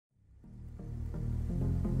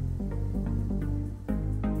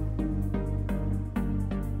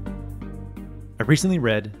I recently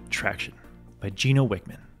read Traction by Gino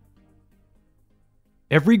Wickman.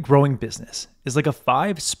 Every growing business is like a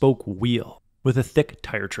 5-spoke wheel with a thick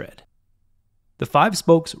tire tread. The 5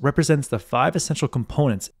 spokes represents the 5 essential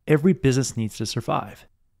components every business needs to survive.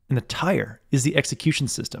 And the tire is the execution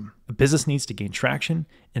system a business needs to gain traction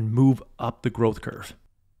and move up the growth curve.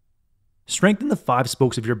 Strengthen the 5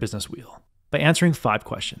 spokes of your business wheel by answering 5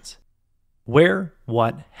 questions. Where,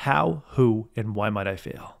 what, how, who, and why might I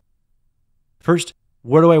fail? First,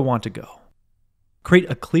 where do I want to go? Create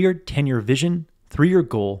a clear 10-year vision, 3-year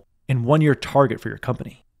goal, and 1-year target for your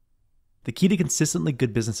company. The key to consistently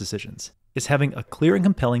good business decisions is having a clear and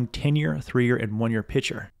compelling 10-year, 3-year, and 1-year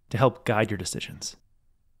picture to help guide your decisions.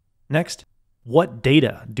 Next, what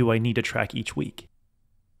data do I need to track each week?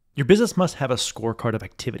 Your business must have a scorecard of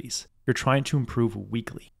activities you're trying to improve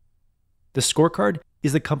weekly. The scorecard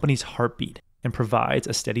is the company's heartbeat and provides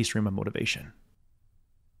a steady stream of motivation.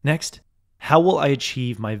 Next, how will I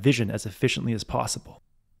achieve my vision as efficiently as possible?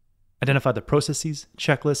 Identify the processes,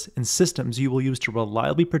 checklists, and systems you will use to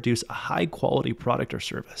reliably produce a high-quality product or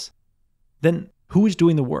service. Then, who is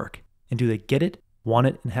doing the work, and do they get it, want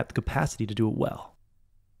it, and have the capacity to do it well?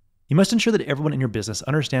 You must ensure that everyone in your business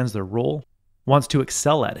understands their role, wants to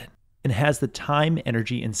excel at it, and has the time,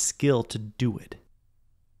 energy, and skill to do it.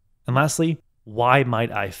 And lastly, why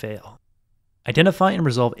might I fail? Identify and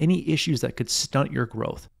resolve any issues that could stunt your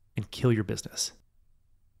growth and kill your business.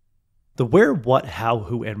 The where, what, how,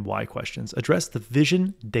 who, and why questions address the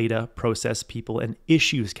vision, data, process, people, and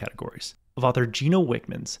issues categories of author Gino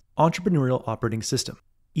Wickman's Entrepreneurial Operating System,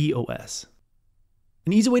 EOS.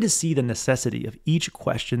 An easy way to see the necessity of each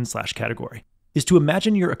question/category is to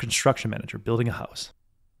imagine you're a construction manager building a house.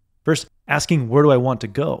 First, asking where do I want to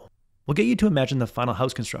go will get you to imagine the final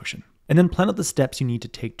house construction, and then plan out the steps you need to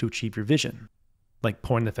take to achieve your vision, like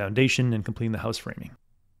pouring the foundation and completing the house framing.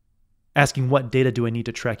 Asking what data do I need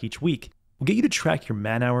to track each week will get you to track your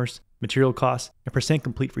man hours, material costs, and percent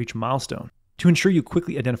complete for each milestone to ensure you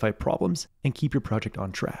quickly identify problems and keep your project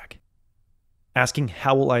on track. Asking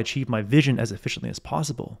how will I achieve my vision as efficiently as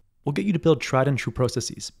possible will get you to build tried and true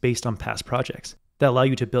processes based on past projects that allow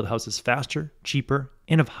you to build houses faster, cheaper,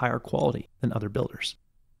 and of higher quality than other builders.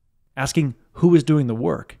 Asking who is doing the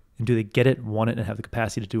work and do they get it, want it, and have the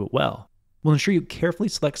capacity to do it well will ensure you carefully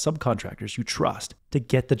select subcontractors you trust to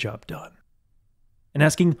get the job done. And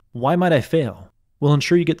asking why might I fail will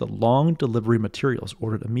ensure you get the long delivery materials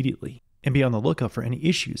ordered immediately and be on the lookout for any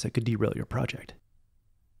issues that could derail your project.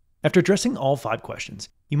 After addressing all 5 questions,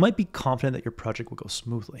 you might be confident that your project will go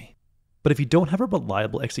smoothly. But if you don't have a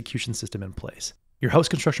reliable execution system in place, your house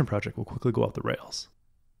construction project will quickly go off the rails.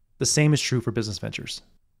 The same is true for business ventures.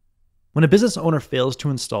 When a business owner fails to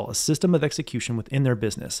install a system of execution within their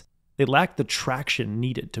business, they lack the traction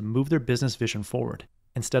needed to move their business vision forward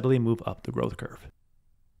and steadily move up the growth curve.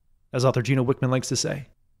 As author Gino Wickman likes to say,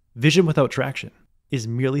 vision without traction is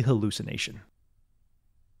merely hallucination.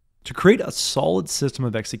 To create a solid system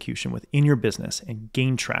of execution within your business and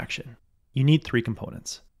gain traction, you need 3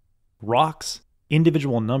 components: rocks,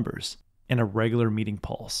 individual numbers, and a regular meeting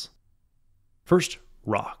pulse. First,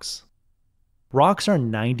 rocks. Rocks are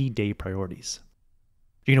 90-day priorities.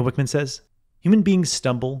 Gino Wickman says, human beings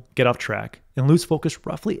stumble, get off track, and lose focus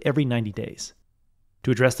roughly every 90 days.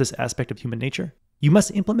 To address this aspect of human nature, you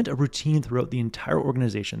must implement a routine throughout the entire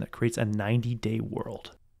organization that creates a 90-day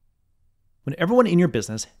world. When everyone in your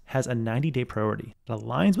business has a 90-day priority that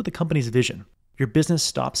aligns with the company's vision, your business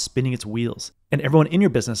stops spinning its wheels, and everyone in your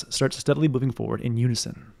business starts steadily moving forward in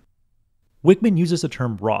unison. Wickman uses the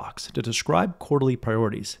term rocks to describe quarterly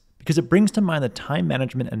priorities because it brings to mind the time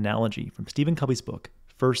management analogy from Stephen Covey's book,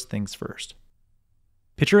 First Things First.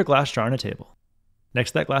 Picture a glass jar on a table.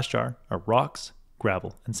 Next to that glass jar are rocks,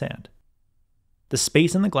 gravel, and sand. The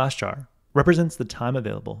space in the glass jar represents the time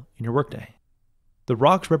available in your workday. The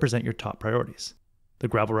rocks represent your top priorities. The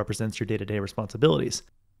gravel represents your day-to-day responsibilities,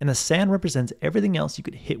 and the sand represents everything else you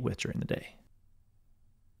could hit with during the day.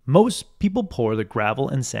 Most people pour the gravel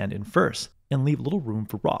and sand in first and leave little room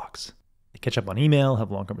for rocks. They catch up on email, have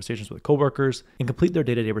long conversations with coworkers, and complete their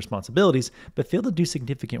day-to-day responsibilities, but fail to do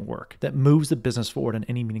significant work that moves the business forward in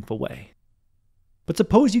any meaningful way. But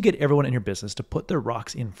suppose you get everyone in your business to put their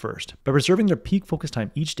rocks in first by reserving their peak focus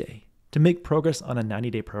time each day to make progress on a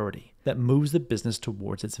 90-day priority that moves the business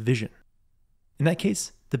towards its vision. In that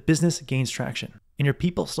case, the business gains traction, and your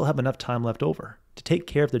people still have enough time left over to take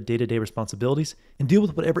care of their day-to-day responsibilities and deal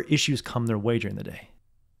with whatever issues come their way during the day.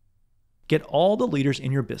 Get all the leaders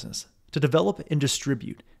in your business to develop and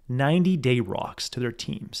distribute 90-day rocks to their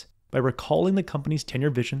teams by recalling the company's 10-year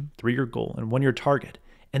vision, 3-year goal, and 1-year target,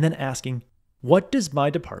 and then asking, what does my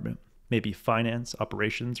department, maybe finance,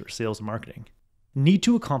 operations, or sales and marketing, need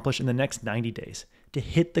to accomplish in the next 90 days to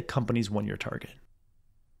hit the company's 1-year target.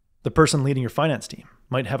 The person leading your finance team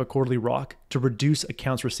might have a quarterly ROC to reduce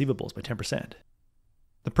accounts receivables by 10%.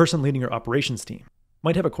 The person leading your operations team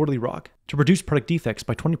might have a quarterly ROC to reduce product defects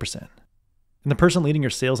by 20%. And the person leading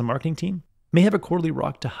your sales and marketing team may have a quarterly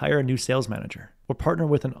ROC to hire a new sales manager or partner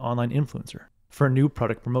with an online influencer for a new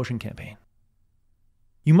product promotion campaign.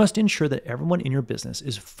 You must ensure that everyone in your business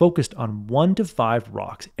is focused on 1 to 5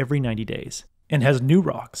 ROCs every 90 days and has new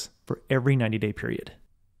ROCs for every 90-day period.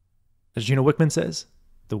 As Gino Wickman says,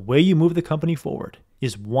 the way you move the company forward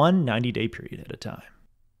is 1 90-day period at a time.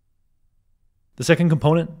 The second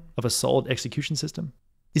component of a solid execution system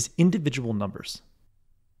is individual numbers.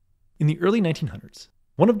 In the early 1900s,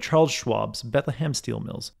 one of Charles Schwab's Bethlehem steel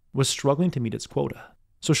mills was struggling to meet its quota.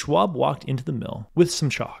 So Schwab walked into the mill with some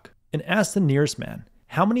chalk and asked the nearest man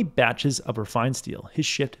how many batches of refined steel his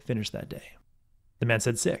shift finished that day. The man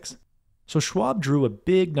said 6. So Schwab drew a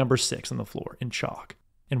big number 6 on the floor in chalk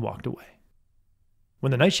and walked away.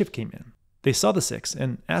 When the night shift came in, they saw the 6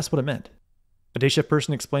 and asked what it meant. A day shift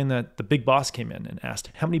person explained that the big boss came in and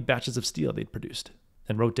asked how many batches of steel they'd produced,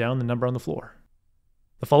 and wrote down the number on the floor.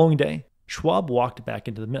 The following day, Schwab walked back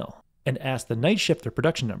into the mill and asked the night shift their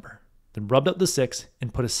production number, then rubbed out the 6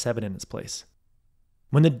 and put a 7 in its place.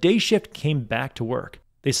 When the day shift came back to work,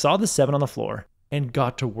 they saw the 7 on the floor and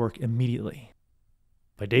got to work immediately.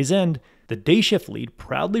 By day's end, the day shift lead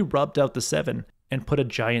proudly rubbed out the 7 and put a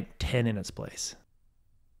giant 10 in its place.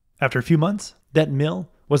 After a few months, that mill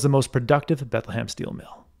was the most productive Bethlehem steel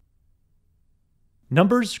mill.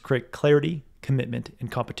 Numbers create clarity, commitment,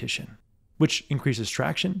 and competition, which increases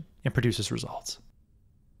traction and produces results.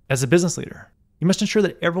 As a business leader, you must ensure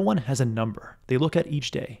that everyone has a number they look at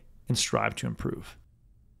each day and strive to improve.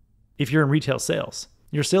 If you're in retail sales,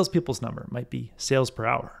 your salespeople's number might be sales per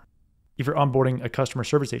hour. If you're onboarding a customer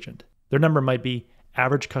service agent, their number might be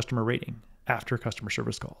average customer rating after a customer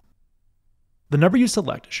service call. The number you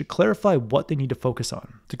select should clarify what they need to focus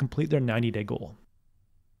on to complete their 90-day goal.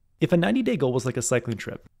 If a 90-day goal was like a cycling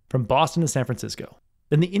trip from Boston to San Francisco,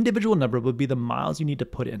 then the individual number would be the miles you need to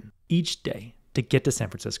put in each day to get to San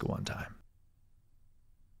Francisco on time.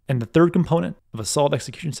 And the third component of a solid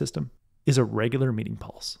execution system is a regular meeting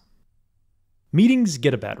pulse. Meetings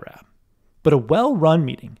get a bad rap, but a well-run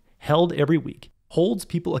meeting held every week holds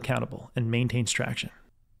people accountable and maintains traction.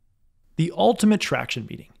 The ultimate traction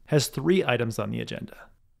meeting has 3 items on the agenda: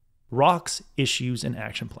 ROCs, issues, and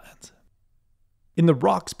action plans. In the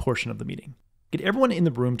ROCs portion of the meeting, get everyone in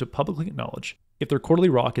the room to publicly acknowledge if their quarterly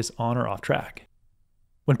ROC is on or off track.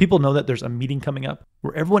 When people know that there's a meeting coming up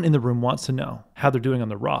where everyone in the room wants to know how they're doing on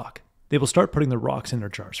the ROC, they will start putting the ROCs in their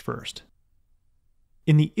jars first.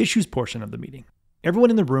 In the issues portion of the meeting, everyone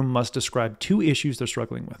in the room must describe 2 issues they're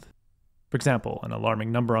struggling with. For example, an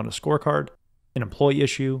alarming number on a scorecard, an employee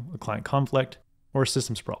issue, a client conflict, or a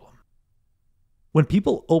systems problem. When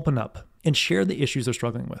people open up and share the issues they're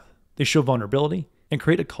struggling with, they show vulnerability and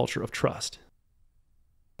create a culture of trust.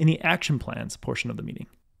 In the action plans portion of the meeting,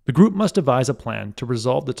 the group must devise a plan to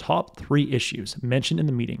resolve the top 3 issues mentioned in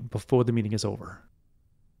the meeting before the meeting is over.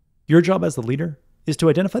 Your job as the leader is to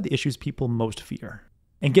identify the issues people most fear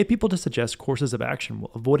and get people to suggest courses of action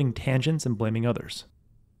while avoiding tangents and blaming others.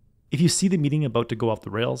 If you see the meeting about to go off the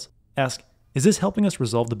rails, ask, is this helping us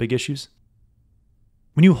resolve the big issues?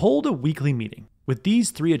 When you hold a weekly meeting with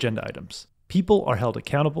these 3 agenda items, people are held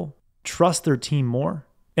accountable, trust their team more,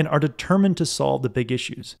 and are determined to solve the big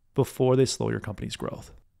issues before they slow your company's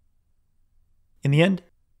growth. In the end,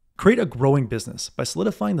 create a growing business by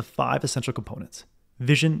solidifying the 5 essential components: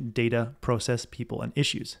 vision, data, process, people, and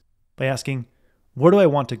issues, by asking, where do I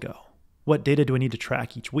want to go? What data do I need to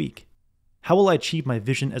track each week? How will I achieve my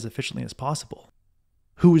vision as efficiently as possible?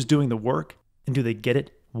 Who is doing the work, and do they get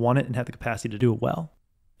it, want it, and have the capacity to do it well?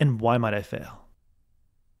 And why might I fail?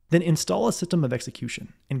 Then install a system of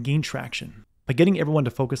execution and gain traction by getting everyone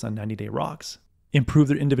to focus on 90-day ROCs, improve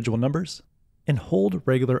their individual numbers, and hold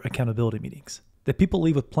regular accountability meetings that people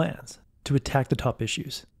leave with plans to attack the top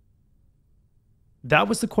issues. That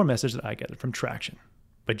was the core message that I gathered from Traction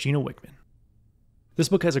by Gino Wickman. This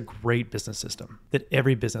book has a great business system that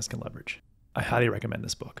every business can leverage. I highly recommend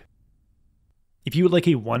this book. If you would like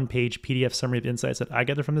a 1-page PDF summary of insights that I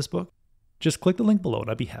gathered from this book, just click the link below and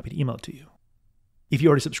I'd be happy to email it to you. If you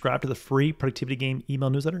already subscribe to the free Productivity Game email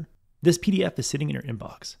newsletter, this PDF is sitting in your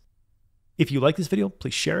inbox. If you like this video,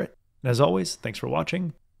 please share it. And as always, thanks for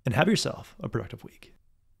watching and have yourself a productive week.